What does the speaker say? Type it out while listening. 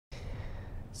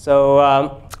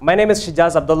My name is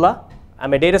Shihaz Abdulla.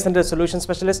 I'm a data center solution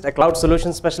specialist, a cloud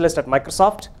solution specialist at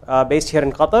Microsoft, based here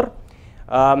in Qatar.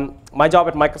 My job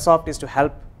at Microsoft is to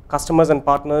help customers and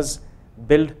partners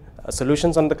build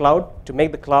solutions on the cloud to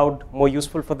make the cloud more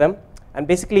useful for them, and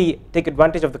basically take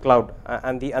advantage of the cloud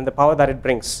and the power that it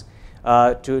brings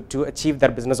to achieve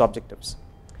their business objectives.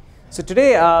 So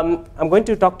today, I'm going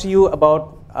to talk to you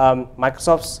about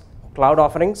Microsoft's cloud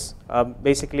offerings,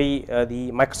 basically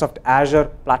the Microsoft Azure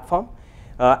platform.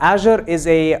 Azure is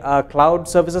a cloud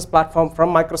services platform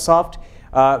from Microsoft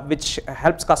which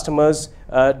helps customers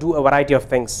do a variety of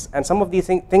things. And some of these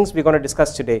things we're going to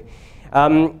discuss today.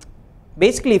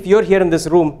 Basically, if you're here in this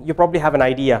room, you probably have an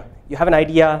idea. You have an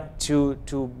idea to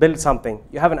build something.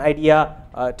 You have an idea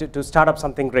to start up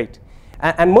something great.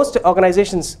 And most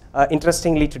organizations,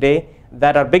 interestingly today,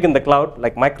 that are big in the cloud,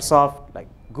 like Microsoft, like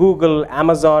Google,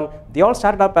 Amazon, they all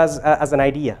started up as an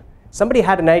idea. Somebody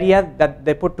had an idea that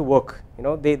they put to work. You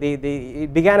know,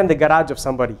 it began in the garage of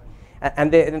somebody,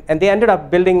 and they ended up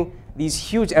building these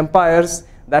huge empires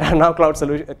that are now cloud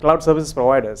services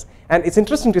providers. And it's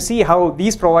interesting to see how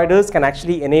these providers can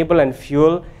actually enable and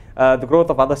fuel the growth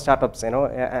of other startups. You know,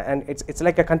 and it's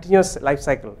like a continuous life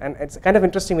cycle, and it's kind of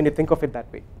interesting when you think of it that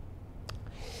way.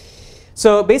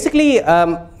 So basically,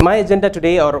 my agenda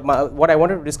today, or what I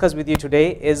wanted to discuss with you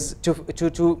today, is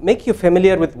to make you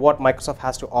familiar with what Microsoft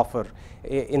has to offer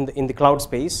in the cloud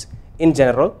space in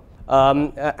general,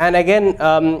 and again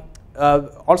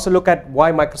also look at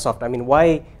why Microsoft. I mean,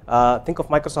 why think of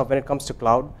Microsoft when it comes to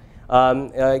cloud.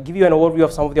 Give you an overview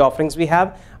of some of the offerings we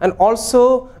have, and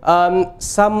also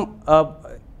some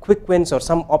quick wins or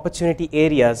some opportunity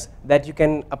areas that you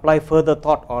can apply further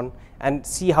thought on and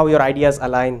see how your ideas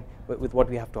align with what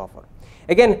we have to offer.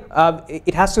 Again,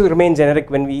 it has to remain generic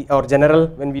general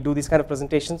when we do these kind of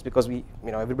presentations, because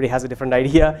everybody has a different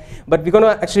idea. But we're going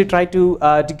to actually try to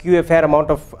give you a fair amount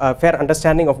of fair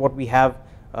understanding of what we have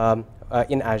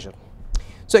in Azure.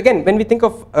 So again, when we think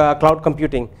of cloud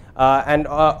computing and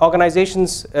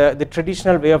organizations, the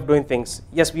traditional way of doing things,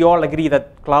 yes, we all agree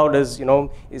that cloud is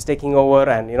taking over,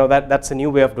 and that's a new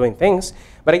way of doing things.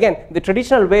 But again, the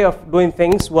traditional way of doing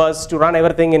things was to run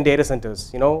everything in data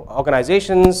centers.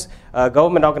 Organizations,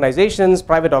 government organizations,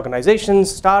 private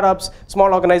organizations, startups,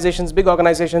 small organizations, big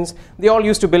organizations, they all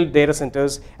used to build data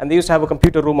centers, and they used to have a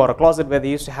computer room or a closet where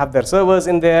they used to have their servers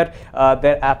in there,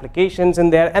 their applications in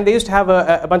there, and they used to have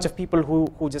a bunch of people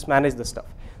who just manage this stuff.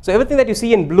 So everything that you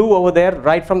see in blue over there,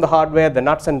 right from the hardware, the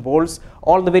nuts and bolts,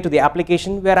 all the way to the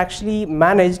application, were actually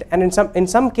managed, and in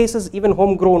some cases even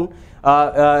homegrown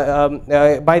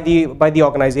by the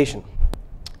organization.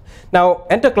 Now,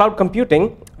 enter cloud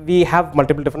computing. We have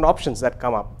multiple different options that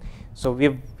come up. So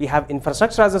we have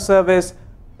infrastructure as a service,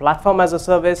 platform as a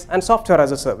service, and software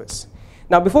as a service.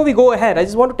 Now, before we go ahead, I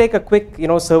just want to take a quick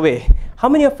survey. How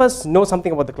many of us know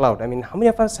something about the cloud? I mean, how many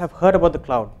of us have heard about the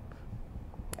cloud?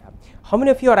 How many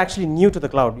of you are actually new to the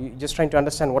cloud? You're just trying to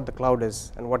understand what the cloud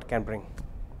is and what it can bring.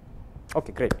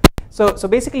 Okay, great. So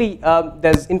basically,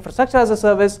 there's infrastructure as a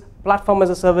service, platform as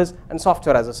a service, and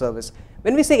software as a service.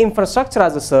 When we say infrastructure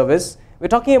as a service, we're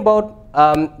talking about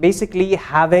basically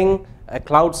having a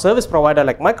cloud service provider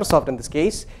like Microsoft in this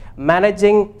case,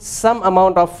 managing some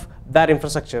amount of that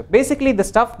infrastructure. Basically, the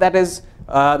stuff that is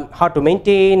hard to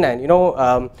maintain, and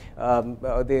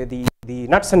the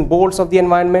nuts and bolts of the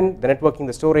environment, the networking,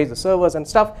 the storage, the servers and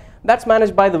stuff, that's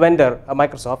managed by the vendor,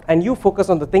 Microsoft, and you focus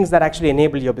on the things that actually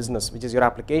enable your business, which is your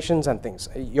applications and things,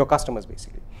 your customers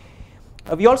basically.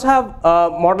 We also have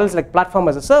models like platform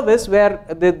as a service, where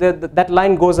that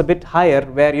line goes a bit higher,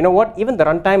 where even the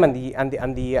runtime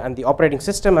and the operating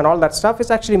system and all that stuff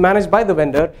is actually managed by the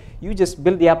vendor. You just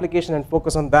build the application and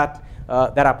focus on that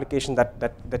application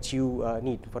that you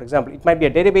need. For example, it might be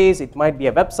a database, it might be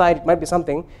a website, it might be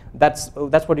something that's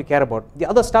what you care about. The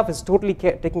other stuff is totally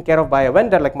taken care of by a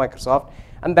vendor like Microsoft,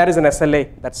 and there is an SLA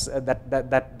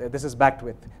that this is backed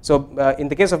with. So in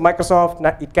the case of Microsoft,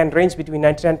 it can range between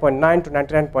 99.9 to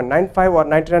 99.95 or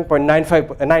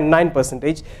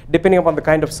 99.99%, depending upon the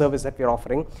kind of service that we're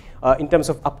offering in terms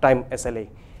of uptime SLA.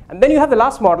 And then you have the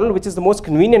last model, which is the most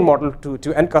convenient model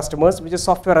to end customers, which is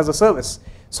software as a service.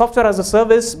 Software as a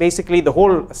service, basically the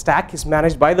whole stack is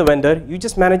managed by the vendor. You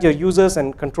just manage your users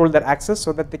and control their access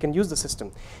so that they can use the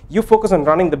system. You focus on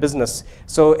running the business.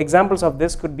 So examples of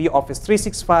this could be Office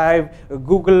 365,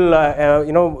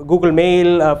 Google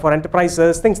Mail for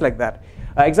enterprises, things like that.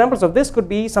 Examples of this could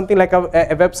be something like a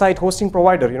website hosting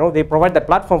provider. They provide that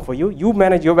platform for you. You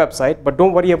manage your website, but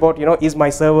don't worry about is my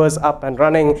servers up and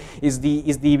running? Is the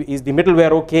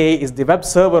middleware okay? Is the web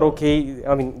server okay?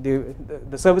 I mean,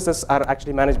 the services are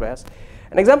actually managed by us.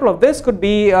 An example of this could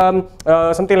be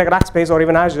something like Rackspace or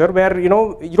even Azure, where you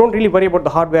don't really worry about the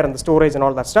hardware and the storage and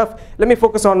all that stuff. Let me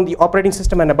focus on the operating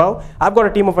system and above. I've got a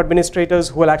team of administrators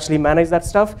who will actually manage that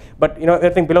stuff, but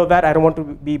everything below that, I don't want to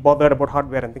be bothered about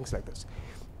hardware and things like this.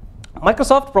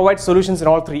 Microsoft provides solutions in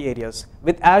all three areas.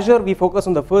 With Azure, we focus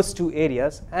on the first two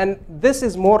areas, and this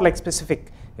is more like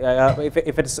specific.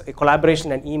 If it's a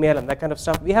collaboration and email and that kind of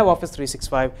stuff, we have Office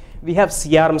 365. We have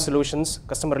CRM solutions,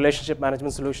 customer relationship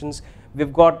management solutions.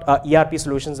 We've got ERP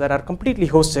solutions that are completely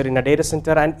hosted in a data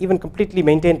center and even completely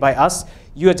maintained by us.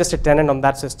 You are just a tenant on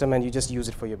that system, and you just use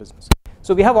it for your business.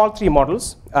 So we have all three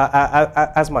models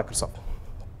as Microsoft.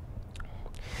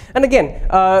 And again,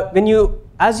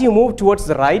 as you move towards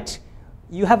the right,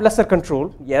 you have lesser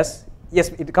control. Yes,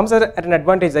 it comes at an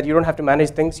advantage that you don't have to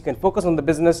manage things. You can focus on the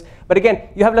business. But again,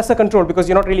 you have lesser control because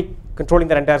you're not really controlling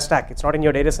the entire stack. It's not in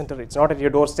your data center. It's not at your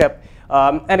doorstep.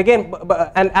 And again,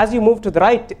 and as you move to the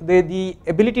right, the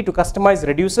ability to customize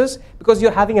reduces because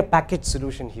you're having a package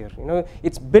solution here.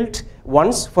 It's built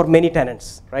once for many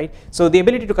tenants, right? So the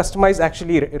ability to customize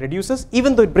actually reduces,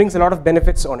 even though it brings a lot of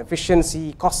benefits on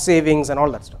efficiency, cost savings, and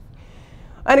all that stuff.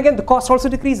 And again, the cost also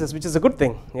decreases, which is a good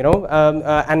thing.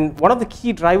 And one of the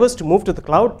key drivers to move to the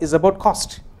cloud is about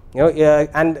cost.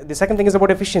 And the second thing is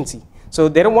about efficiency. So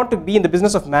they don't want to be in the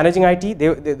business of managing IT.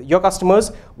 Your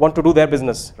customers want to do their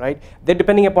business, right? They're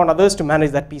depending upon others to manage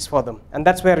that piece for them, and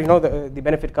that's where the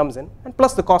benefit comes in. And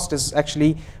plus, the cost is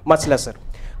actually much lesser.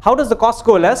 How does the cost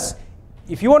go less?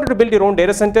 If you wanted to build your own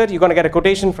data center, you're going to get a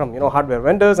quotation from hardware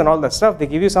vendors and all that stuff. They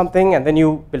give you something, and then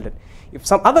you build it. If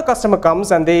some other customer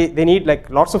comes and they need like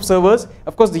lots of servers,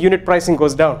 of course the unit pricing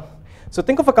goes down. So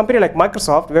think of a company like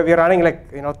Microsoft, where we're running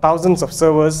like thousands of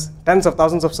servers, tens of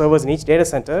thousands of servers in each data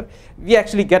center. We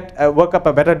actually work up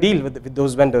a better deal with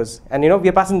those vendors, and we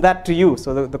are passing that to you,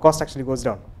 so the cost actually goes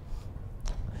down.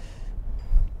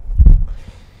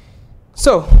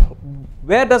 So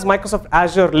where does Microsoft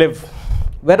Azure live?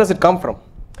 Where does it come from?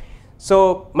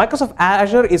 So Microsoft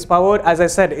Azure is powered, as I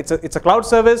said, it's a cloud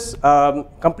service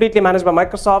completely managed by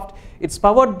Microsoft. It's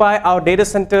powered by our data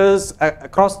centers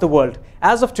across the world.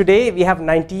 As of today, we have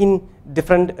 19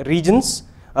 different regions.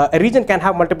 A region can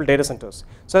have multiple data centers.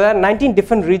 So there are 19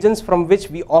 different regions from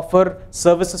which we offer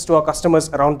services to our customers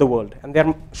around the world, and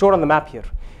they're shown on the map here.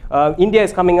 India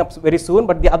is coming up very soon,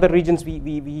 but the other regions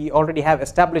we already have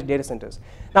established data centers.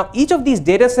 Now, each of these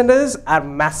data centers are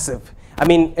massive. I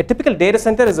mean, a typical data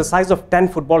center is the size of 10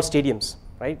 football stadiums,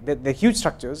 right? They're huge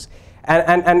structures,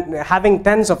 and having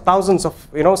tens of thousands of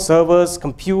servers,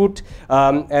 compute. We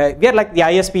are like the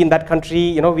ISP in that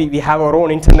country. We have our own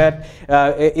internet.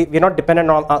 We're not dependent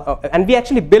on, and we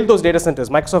actually build those data centers.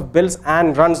 Microsoft builds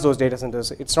and runs those data centers.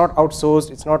 It's not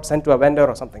outsourced. It's not sent to a vendor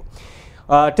or something.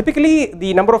 Typically,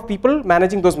 the number of people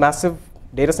managing those massive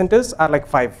data centers are like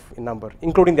 5 in number,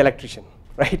 including the electrician.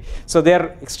 Right? So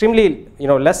they're extremely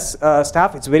less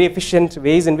staff. It's very efficient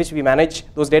ways in which we manage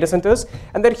those data centers,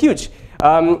 and they're huge.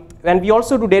 And we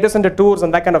also do data center tours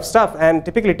and that kind of stuff, and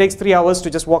typically it takes 3 hours to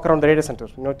just walk around the data center,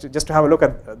 just to have a look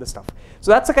at the stuff.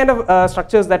 So that's the kind of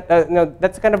structures that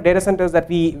that's the kind of data centers that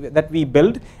we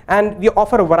build, and we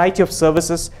offer a variety of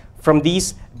services from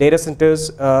these data centers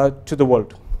to the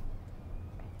world.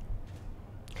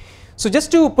 So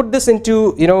just to put this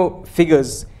into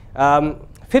figures.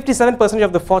 57%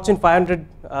 of the Fortune 500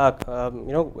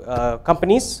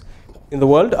 companies in the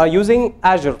world are using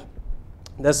Azure.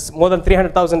 There's more than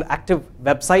 300,000 active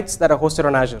websites that are hosted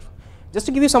on Azure. Just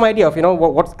to give you some idea of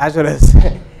what Azure is.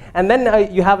 And then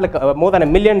you have like more than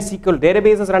 1 million SQL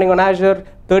databases running on Azure,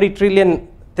 30 trillion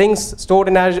things stored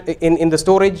in Azure, in the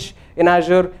storage in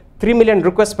Azure, 3 million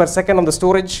requests per second on the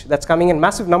storage that's coming in,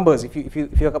 massive numbers if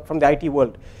you're from the IT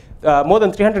world. More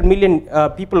than 300 million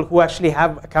people who actually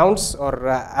have accounts or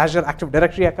Azure Active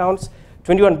Directory accounts,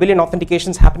 21 billion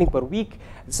authentications happening per week.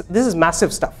 This is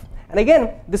massive stuff. And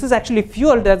again, this is actually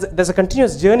fueled. There's a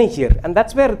continuous journey here, and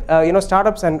that's where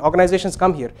startups and organizations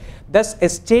come here. There's a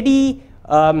steady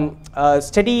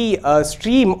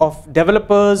stream of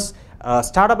developers,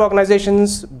 startup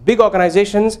organizations, big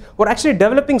organizations who are actually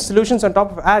developing solutions on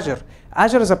top of Azure.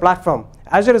 Azure is a platform.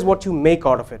 Azure is what you make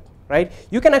out of it. Right?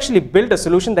 You can actually build a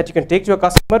solution that you can take to a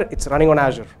customer. It's running on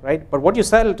Azure, right? But what you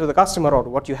sell to the customer or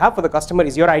what you have for the customer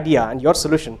is your idea and your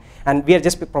solution, and we are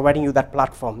just providing you that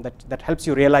platform that helps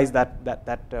you realize that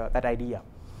idea.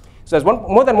 So there's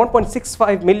more than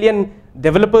 1.65 million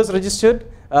developers registered,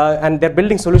 and they're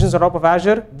building solutions on top of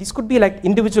Azure. These could be like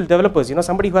individual developers.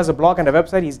 Somebody who has a blog and a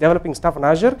website, he's developing stuff on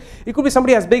Azure. It could be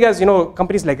somebody as big as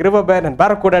companies like Riverbed and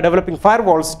Barracuda developing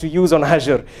firewalls to use on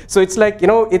Azure. So it's like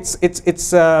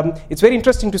it's very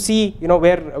interesting to see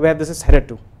where this is headed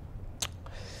to.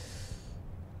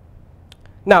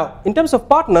 Now, in terms of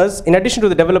partners, in addition to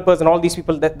the developers and all these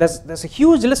people, there's a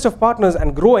huge list of partners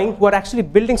and growing who are actually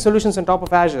building solutions on top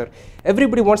of Azure.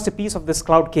 Everybody wants a piece of this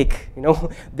cloud cake.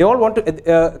 They all want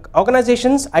to.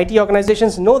 Organizations, IT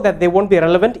organizations, know that they won't be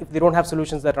relevant if they don't have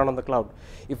solutions that run on the cloud.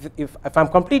 If I'm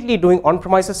completely doing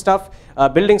on-premises stuff,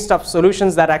 building stuff,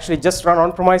 solutions that actually just run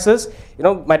on-premises,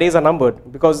 my days are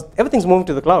numbered because everything's moving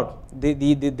to the cloud.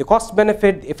 The cost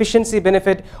benefit, the efficiency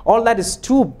benefit, all that is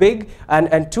too big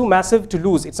and too massive to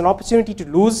lose. It's an opportunity to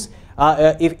lose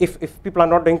if people are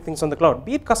not doing things on the cloud,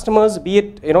 be it customers, be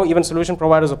it even solution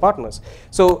providers or partners.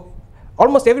 So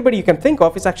almost everybody you can think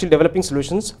of is actually developing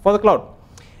solutions for the cloud.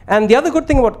 And the other good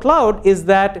thing about cloud is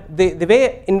that the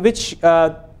way in which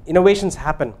innovations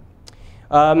happen.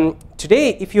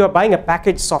 Today, if you are buying a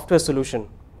packaged software solution,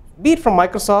 be it from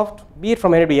Microsoft, be it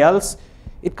from anybody else,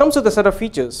 it comes with a set of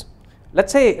features.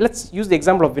 Let's use the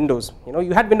example of Windows.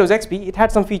 You had Windows XP, it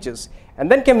had some features. And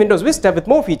then came Windows Vista with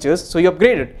more features, so you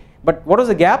upgraded. But what was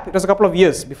the gap? It was a couple of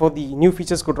years before the new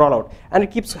features could roll out. And it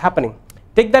keeps happening.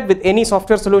 Take that with any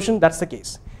software solution, that's the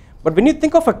case. But when you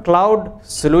think of a cloud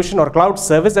solution or cloud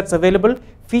service that's available,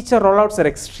 feature rollouts are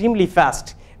extremely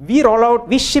fast.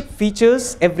 We ship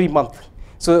features every month.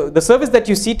 So the service that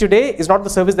you see today is not the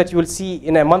service that you will see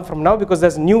in a month from now because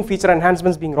there's new feature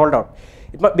enhancements being rolled out.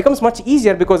 It becomes much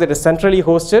easier because it is centrally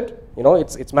hosted.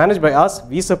 It's managed by us.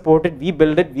 We support it. We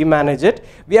build it. We manage it.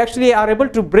 We actually are able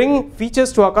to bring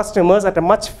features to our customers at a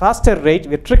much faster rate.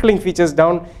 We're trickling features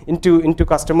down into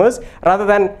customers rather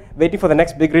than waiting for the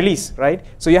next big release, right?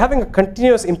 So you're having a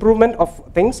continuous improvement of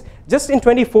things. Just in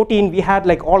 2014, we had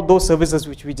like all those services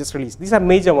which we just released. These are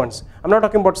major ones. I'm not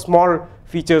talking about small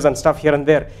features and stuff here and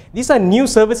there. These are new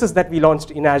services that we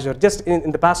launched in Azure just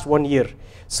in the past 1 year.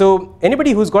 So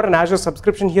anybody who's got an Azure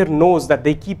subscription here knows that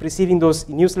they keep receiving those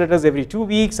newsletters every 2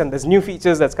 weeks, and there's new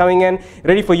features that's coming in,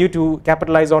 ready for you to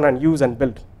capitalize on and use and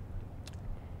build.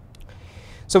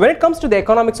 So when it comes to the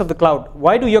economics of the cloud,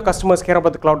 why do your customers care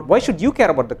about the cloud? Why should you care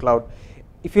about the cloud?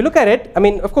 If you look at it,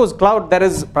 of course, cloud, there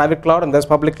is private cloud and there's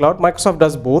public cloud. Microsoft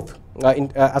does both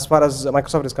as far as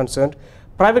Microsoft is concerned.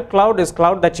 Private cloud is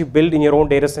cloud that you build in your own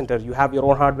data center. You have your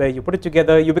own hardware, you put it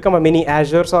together, you become a mini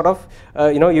Azure sort of,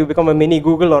 you become a mini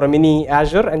Google or a mini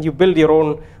Azure and you build your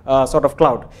own sort of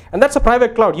cloud. And that's a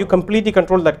private cloud. You completely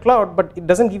control that cloud, but it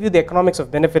doesn't give you the economics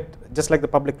of benefit just like the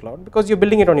public cloud because you're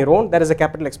building it on your own. There is a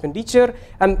capital expenditure,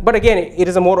 but again, it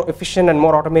is a more efficient and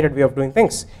more automated way of doing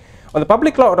things. On the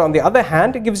public cloud, on the other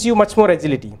hand, it gives you much more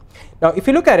agility. Now, if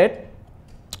you look at it,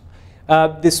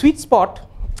 the sweet spot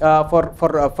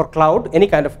for cloud, any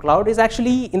kind of cloud, is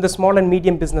actually in the small and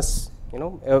medium business,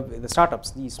 the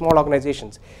startups, the small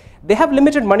organizations. They have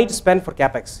limited money to spend for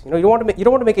capex. You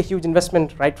don't want to make a huge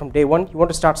investment right from day one. You want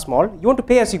to start small. You want to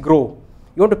pay as you grow.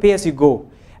 You want to pay as you go,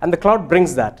 and the cloud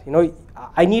brings that.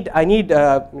 I need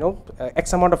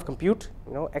X amount of compute,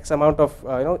 X amount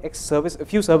of X service, a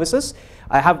few services.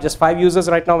 I have just 5 users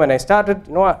right now. When I started,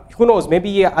 who knows?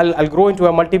 Maybe I'll grow into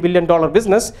a multi-billion-dollar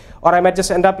business, or I might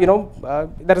just end up,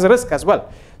 there is a risk as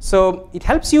well. So it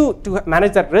helps you to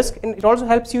manage that risk, and it also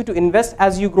helps you to invest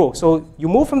as you grow. So you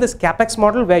move from this capex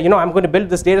model where I'm going to build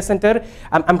this data center.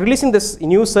 I'm releasing this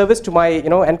new service to my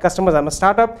end customers. I'm a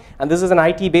startup, and this is an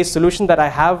IT-based solution that I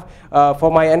have for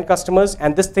my end customers,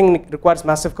 and this thing requires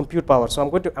massive compute power. So I'm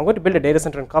going to build a data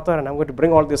center in Qatar, and I'm going to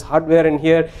bring all this hardware in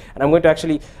here, and I'm going to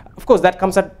actually, of course, that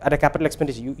comes at a capital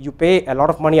expenditure. You pay a lot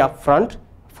of money up front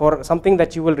for something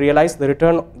that you will realize the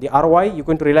return, the ROI, you're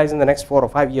going to realize in the next 4 or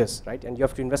 5 years, right? And you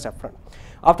have to invest up front.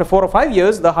 After 4 or 5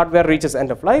 years, the hardware reaches end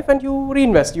of life, and you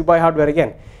reinvest, you buy hardware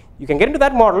again. You can get into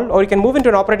that model, or you can move into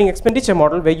an operating expenditure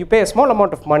model where you pay a small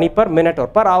amount of money per minute or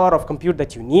per hour of compute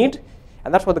that you need,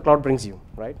 and that's what the cloud brings you,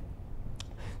 right?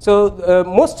 So the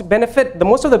most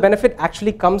of the benefit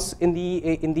actually comes in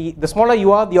the smaller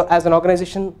you are as an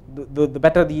organization, the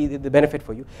better the benefit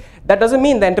for you. That doesn't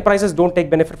mean the enterprises don't take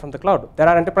benefit from the cloud. There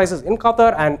are enterprises in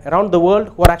Qatar and around the world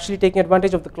who are actually taking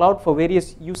advantage of the cloud for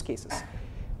various use cases.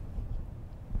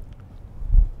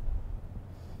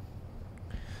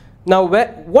 Now,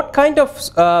 what kind of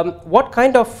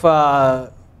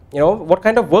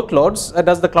workloads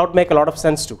does the cloud make a lot of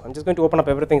sense to? I'm just going to open up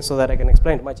everything so that I can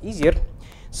explain it much easier.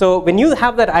 So when you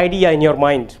have that idea in your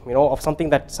mind, of something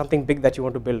big that you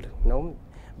want to build,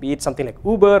 be it something like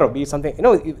Uber or be it something,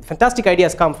 fantastic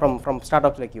ideas come from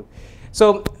startups like you.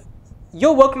 So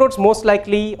your workloads most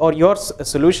likely, or your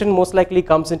solution most likely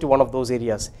comes into one of those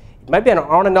areas. It might be an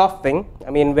on and off thing.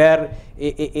 I mean, where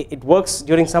it works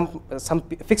during some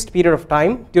fixed period of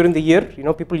time during the year. You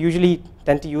know, people usually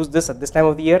tend to use this at this time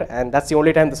of the year, and that's the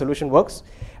only time the solution works.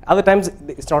 Other times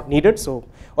it's not needed. So,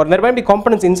 or there might be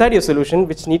components inside your solution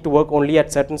which need to work only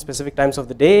at certain specific times of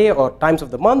the day or times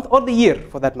of the month or the year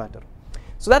for that matter.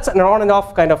 So that's an on and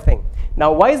off kind of thing.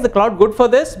 Now, why is the cloud good for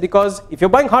this? Because if you're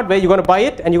buying hardware, you're going to buy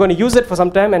it and you're going to use it for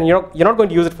some time, and you're not going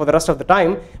to use it for the rest of the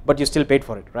time, but you still paid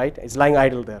for it, right? It's lying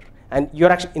idle there. And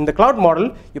you're actually in the cloud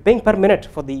model, you're paying per minute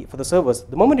for the servers.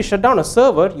 The moment you shut down a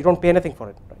server, you don't pay anything for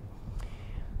it. Right?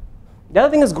 The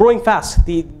other thing is growing fast.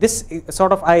 This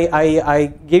sort of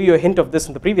I gave you a hint of this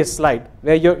in the previous slide,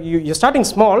 where you're starting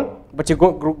small, but you're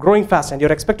growing fast, and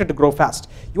you're expected to grow fast.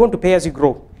 You want to pay as you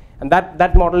grow, and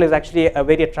that model is actually a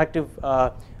very attractive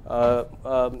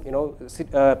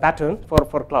pattern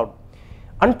for cloud.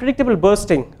 Unpredictable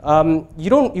bursting.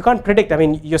 You can't predict. I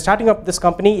mean, you're starting up this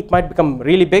company. It might become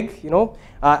really big,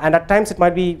 and at times it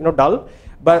might be dull.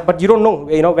 But you don't know,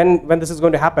 when this is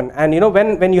going to happen. And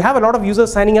when you have a lot of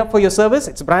users signing up for your service,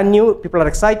 it's brand new. People are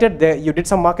excited. You did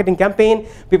some marketing campaign.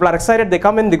 People are excited. They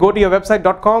come in. They go to your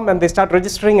website.com and they start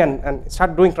registering and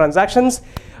start doing transactions.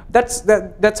 That's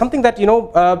something that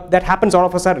that happens all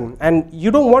of a sudden. And you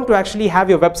don't want to actually have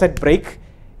your website break,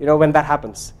 when that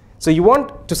happens. So you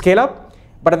want to scale up,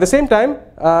 but at the same time,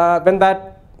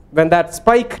 when that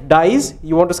spike dies,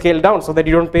 you want to scale down so that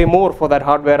you don't pay more for that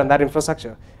hardware and that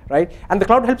infrastructure, right? And the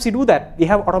cloud helps you do that. We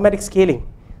have automatic scaling.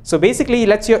 So basically,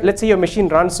 let's say your machine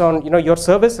runs on, your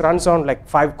service runs on like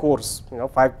 5 cores,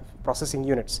 5 processing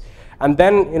units, and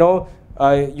then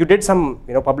you did some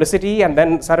publicity, and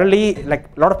then suddenly like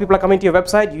a lot of people are coming to your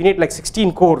website. You need like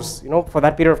 16 cores, for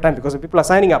that period of time because people are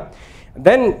signing up.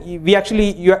 Then we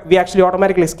actually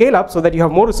automatically scale up so that you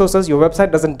have more resources. Your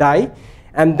website doesn't die.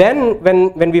 And then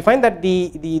when we find that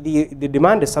the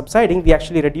demand is subsiding, we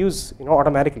actually reduce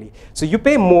automatically. So you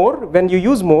pay more when you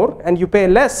use more, and you pay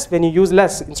less when you use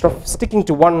less, instead of sticking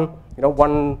to one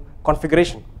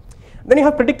configuration. Then you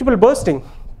have predictable bursting.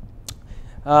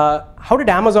 How did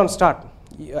Amazon start?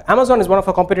 Amazon is one of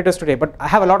our competitors today, but I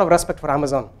have a lot of respect for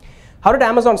Amazon. How did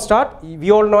Amazon start?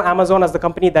 We all know Amazon as the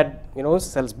company that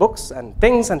sells books and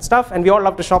things and stuff, and we all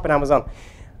love to shop in Amazon.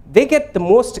 They get the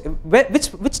most,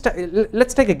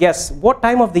 let's take a guess. What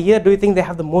time of the year do you think they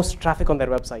have the most traffic on their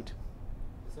website?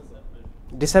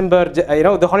 December,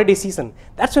 the holiday season.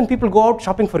 That's when people go out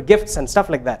shopping for gifts and stuff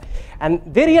like that. And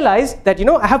they realize that,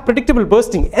 I have predictable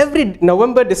bursting. Every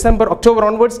November, December, October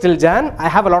onwards till Jan, I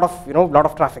have a lot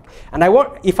of traffic. And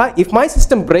if my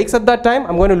system breaks at that time,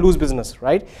 I'm going to lose business,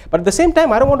 right? But at the same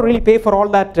time, I don't want to really pay for all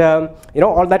that,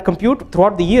 all that compute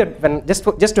throughout the year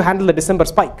just to handle the December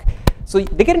spike. So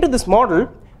they get into this model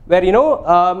where,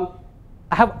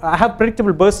 I have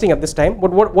predictable bursting at this time,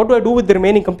 but what do I do with the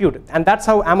remaining compute? And that's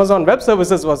how Amazon Web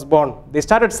Services was born. They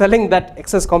started selling that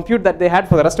excess compute that they had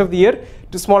for the rest of the year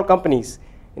to small companies,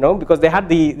 because they had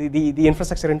the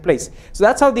infrastructure in place. So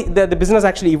that's how the business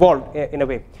actually evolved in a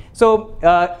way. So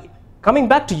coming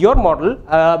back to your model,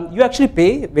 you actually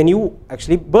pay when you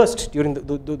actually burst during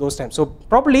those times. So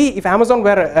probably if Amazon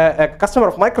were a customer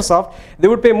of Microsoft, they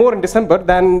would pay more in December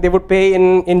than they would pay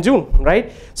in June,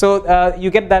 right? So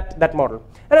you get that model.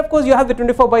 And of course, you have the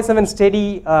 24/7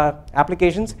 steady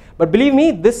applications. But believe me,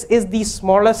 this is the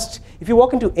smallest. If you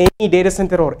walk into any data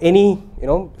center or any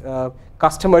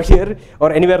customer here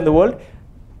or anywhere in the world,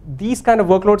 these kind of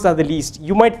workloads are the least.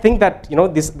 You might think that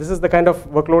this is the kind of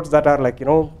workloads that are like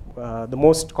the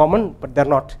most common, but they're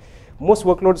not. Most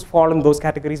workloads fall in those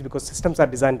categories because systems are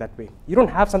designed that way. You don't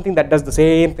have something that does the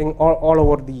same thing all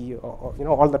over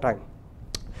all the time.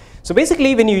 So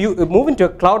basically, when you move into a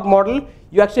cloud model,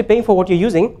 you're actually paying for what you're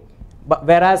using. But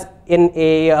whereas in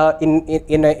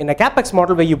a capex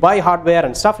model where you buy hardware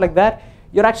and stuff like that,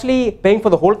 you're actually paying for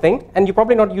the whole thing, and you're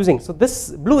probably not using. So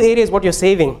this blue area is what you're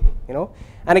saving.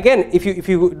 And again, if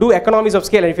you do economies of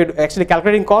scale, and if you're actually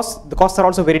calculating costs, the costs are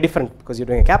also very different because you're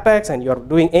doing a capex and you're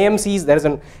doing AMCs. There is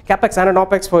a capex and an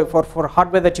opex for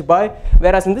hardware that you buy.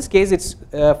 Whereas in this case, it's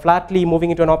flatly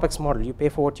moving into an opex model. You pay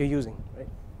for what you're using. Right?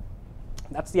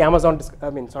 That's the Amazon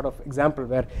sort of example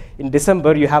where in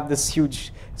December you have this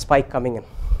huge spike coming in.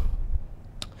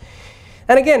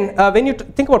 And again, when you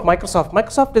think about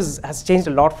Microsoft has changed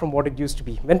a lot from what it used to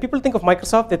be. When people think of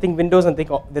Microsoft, they think Windows and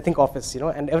they think Office,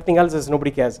 and everything else is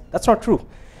nobody cares. That's not true.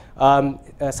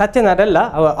 Satya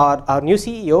Nadella, our new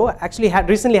CEO, actually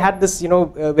recently had this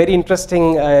very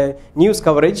interesting news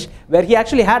coverage where he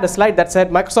actually had a slide that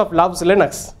said Microsoft loves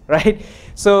Linux, right?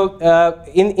 So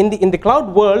in the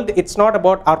cloud world, it's not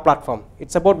about our platform.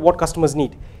 It's about what customers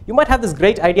need. You might have this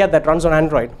great idea that runs on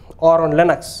Android or on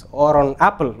Linux or on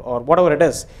Apple or whatever it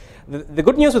is. The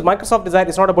good news with Microsoft is that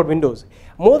it's not about Windows.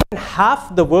 More than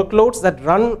half the workloads that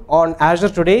run on Azure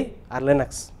today are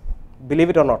Linux, believe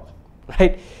it or not,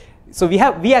 right? So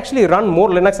we actually run more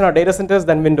Linux in our data centers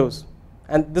than Windows.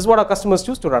 And this is what our customers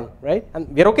choose to run, right? And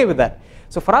we're okay with that.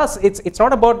 So for us, it's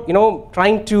not about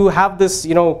trying to have this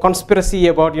conspiracy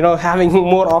about having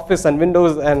more Office and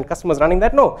Windows and customers running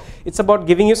that. No, it's about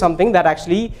giving you something that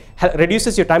actually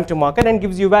reduces your time to market and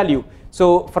gives you value.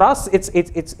 So for us,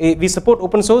 we support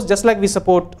open source just like we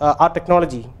support our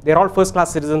technology. They're all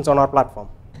first-class citizens on our platform.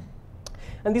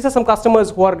 And these are some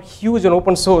customers who are huge on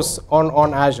open source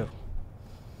on Azure.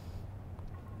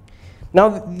 Now,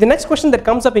 the next question that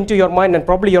comes up into your mind, and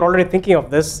probably you're already thinking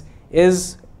of this,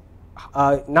 is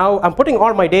now I'm putting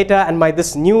all my data and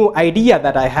this new idea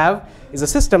that I have is a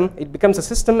system. It becomes a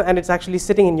system, and it's actually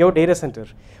sitting in your data center.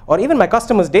 Or even my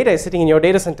customer's data is sitting in your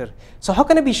data center. So how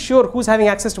can I be sure who's having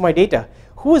access to my data?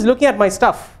 Who is looking at my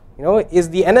stuff? Is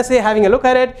the NSA having a look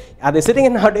at it? Are they sitting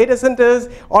in our data centers?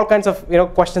 All kinds of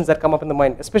questions that come up in the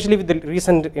mind, especially with the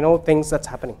recent things that's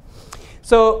happening.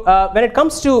 So when it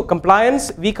comes to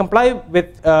compliance, we comply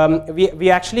with we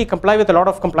actually comply with a lot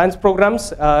of compliance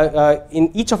programs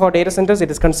in each of our data centers. It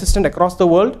is consistent across the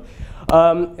world,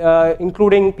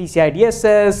 including PCI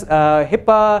DSS,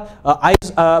 HIPAA,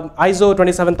 ISO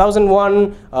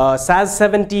 27001, SAS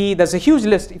 70. There's a huge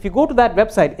list. If you go to that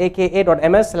website,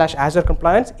 aka.ms/Azure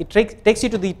Compliance, it takes you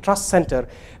to the Trust Center,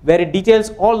 where it details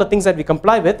all the things that we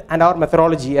comply with and our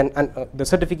methodology and the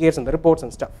certificates and the reports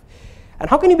and stuff. And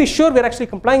how can you be sure we're actually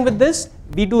complying with this?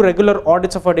 We do regular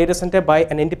audits of our data center by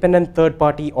an independent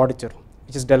third-party auditor,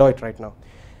 which is Deloitte right now.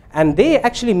 And they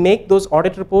actually make those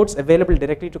audit reports available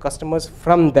directly to customers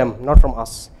from them, not from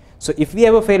us. So if we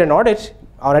ever fail an audit,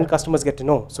 our end customers get to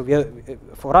know. So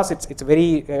for us, it's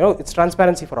very, it's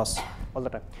transparency for us all the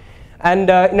time. And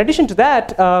in addition to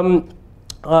that,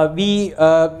 we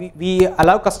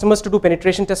allow customers to do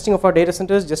penetration testing of our data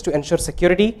centers just to ensure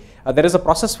security. There is a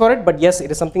process for it, but yes, it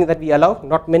is something that we allow.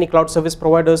 Not many cloud service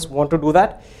providers want to do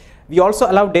that. We also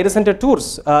allow data center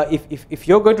tours. If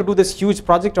you're going to do this huge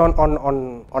project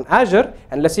on Azure,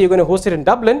 and let's say you're going to host it in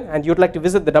Dublin, and you'd like to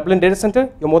visit the Dublin data center,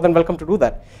 you're more than welcome to do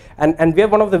that. And we are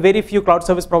one of the very few cloud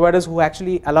service providers who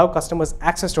actually allow customers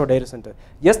access to our data center.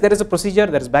 Yes, there is a procedure,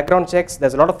 there is background checks,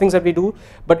 there's a lot of things that we do,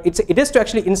 but it is to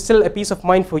actually instill a peace of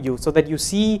mind for you so that you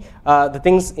see the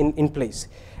things in place.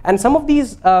 And some of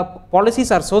these policies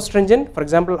are so stringent, for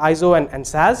example, ISO and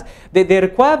SAS, they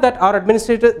require that our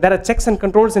administrators, there are checks and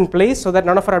controls in place so that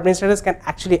none of our administrators can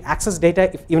actually access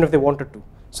data even if they wanted to.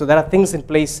 So there are things in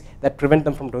place that prevent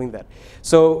them from doing that.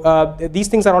 So these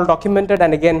things are all documented,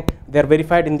 and again, they're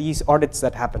verified in these audits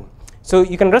that happen. So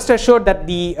you can rest assured that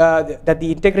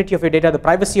the integrity of your data, the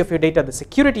privacy of your data, the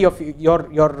security of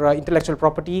your intellectual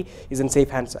property is in safe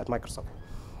hands at Microsoft.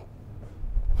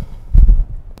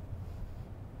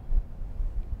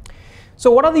 So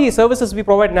what are the services we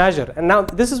provide in Azure? And now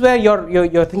this is where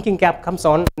your thinking cap comes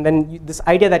on, and then this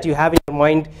idea that you have in your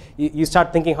mind, you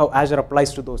start thinking how Azure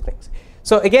applies to those things.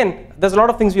 So again, there's a lot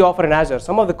of things we offer in Azure.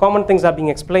 Some of the common things are being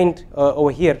explained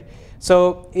over here.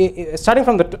 So starting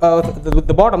from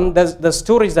the bottom, there's the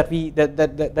storage that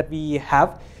we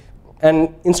have,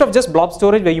 and instead of just blob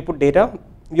storage where you put data,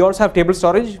 we also have table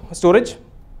storage.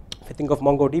 If you think of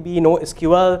MongoDB,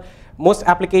 NoSQL, most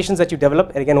applications that you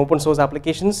develop, again open source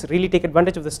applications, really take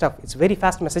advantage of this stuff. It's very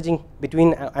fast messaging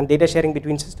between and data sharing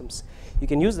between systems. You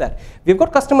can use that. We've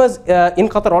got customers in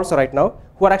Qatar also right now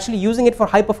who are actually using it for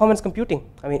high performance computing.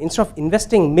 I mean, instead of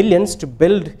investing millions to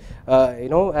build an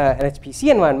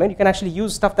HPC environment, you can actually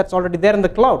use stuff that's already there in the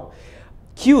cloud.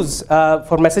 Queues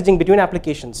for messaging between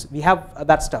applications, we have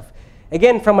that stuff.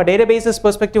 Again, from a databases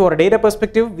perspective or a data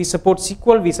perspective, we support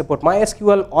SQL, we support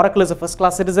MySQL. Oracle is a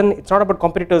first-class citizen. It's not about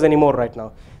competitors anymore right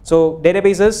now. So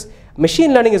databases,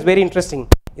 machine learning is very interesting.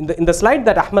 In the slide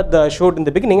that Ahmed showed in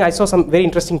the beginning, I saw some very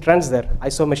interesting trends there. I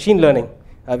saw machine learning,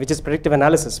 which is predictive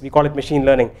analysis. We call it machine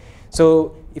learning.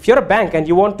 So if you're a bank and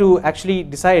you want to actually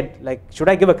decide, like, should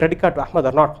I give a credit card to Ahmed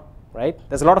or not, right?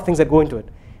 There's a lot of things that go into it.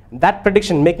 That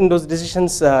prediction, making those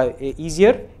decisions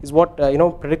easier, is what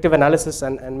predictive analysis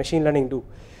and machine learning do.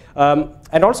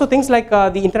 And also things like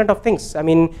the Internet of Things. I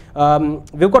mean,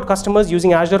 we've got customers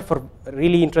using Azure for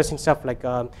really interesting stuff. Like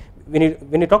when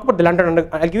you talk about the London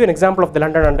Underground, I'll give you an example of the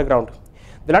London Underground.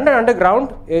 The London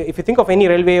Underground, if you think of any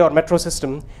railway or metro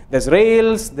system, there's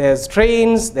rails, there's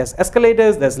trains, there's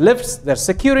escalators, there's lifts, there's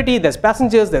security, there's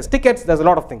passengers, there's tickets, there's a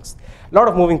lot of things. A lot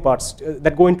of moving parts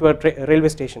that go into a railway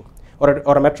station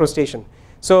or a metro station.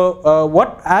 So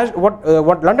what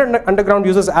London Underground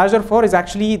uses Azure for is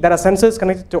actually there are sensors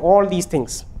connected to all these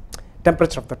things.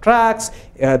 temperature of the tracks,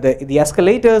 the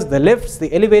escalators, the lifts,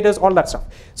 the elevators, all that stuff.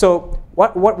 So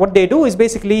what they do is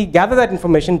basically gather that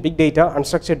information, big data,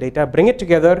 unstructured data, bring it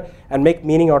together, and make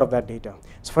meaning out of that data.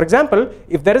 So for example,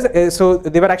 if there is, so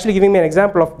they were actually giving me an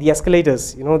example of the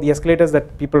escalators, the escalators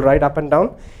that people ride up and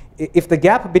down. If the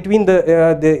gap between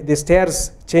the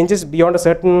stairs changes beyond a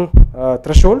certain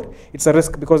threshold, it's a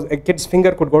risk because a kid's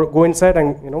finger could go inside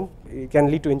and it can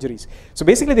lead to injuries. So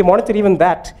basically they monitor even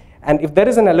that, and if there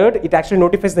is an alert, it actually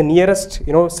notifies the nearest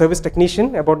service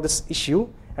technician about this issue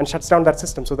and shuts down that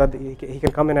system so that he can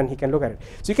come in and he can look at it.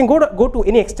 So you can go to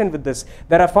any extent with this.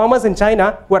 There are farmers in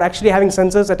China who are actually having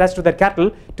sensors attached to their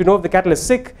cattle to know if the cattle is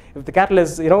sick, if the cattle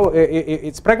is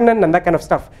it's pregnant, and that kind of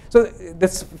stuff. So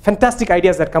there's fantastic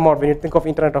ideas that come out when you think of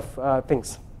Internet of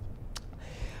Things.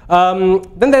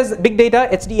 Then there's big data,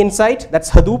 HD Insight, that's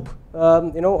Hadoop,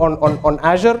 on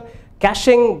Azure.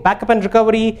 Caching, backup and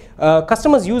recovery,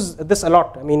 customers use this a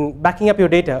lot. I mean, backing up your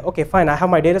data. Okay, fine, I have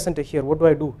my data center here. What do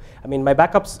I do? I mean, my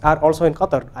backups are also in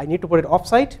Qatar. I need to put it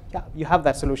offsite. Yeah, you have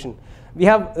that solution. We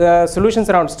have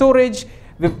solutions around storage.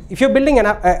 If you're building an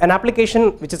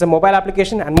application, which is a mobile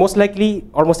application, and most likely,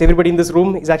 almost everybody in this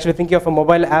room is actually thinking of a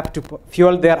mobile app to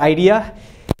fuel their idea,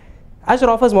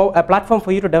 Azure offers a platform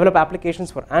for you to develop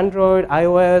applications for Android,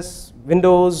 iOS,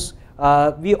 Windows.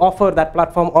 We offer that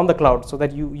platform on the cloud so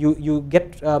that you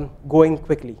get going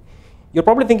quickly. You're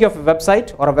probably thinking of a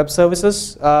website or a web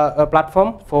services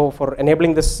platform for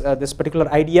enabling this particular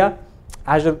idea.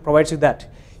 Azure provides you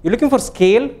that. You're looking for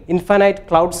scale, infinite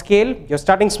cloud scale. You're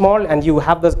starting small and you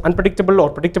have this unpredictable or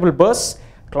predictable bursts.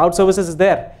 Cloud services is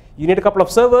there. You need a couple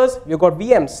of servers. We've got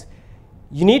VMs.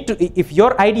 You need to, if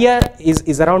your idea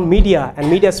is around media and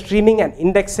media streaming and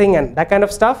indexing and that kind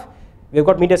of stuff, we've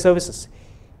got media services.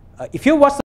 If you watch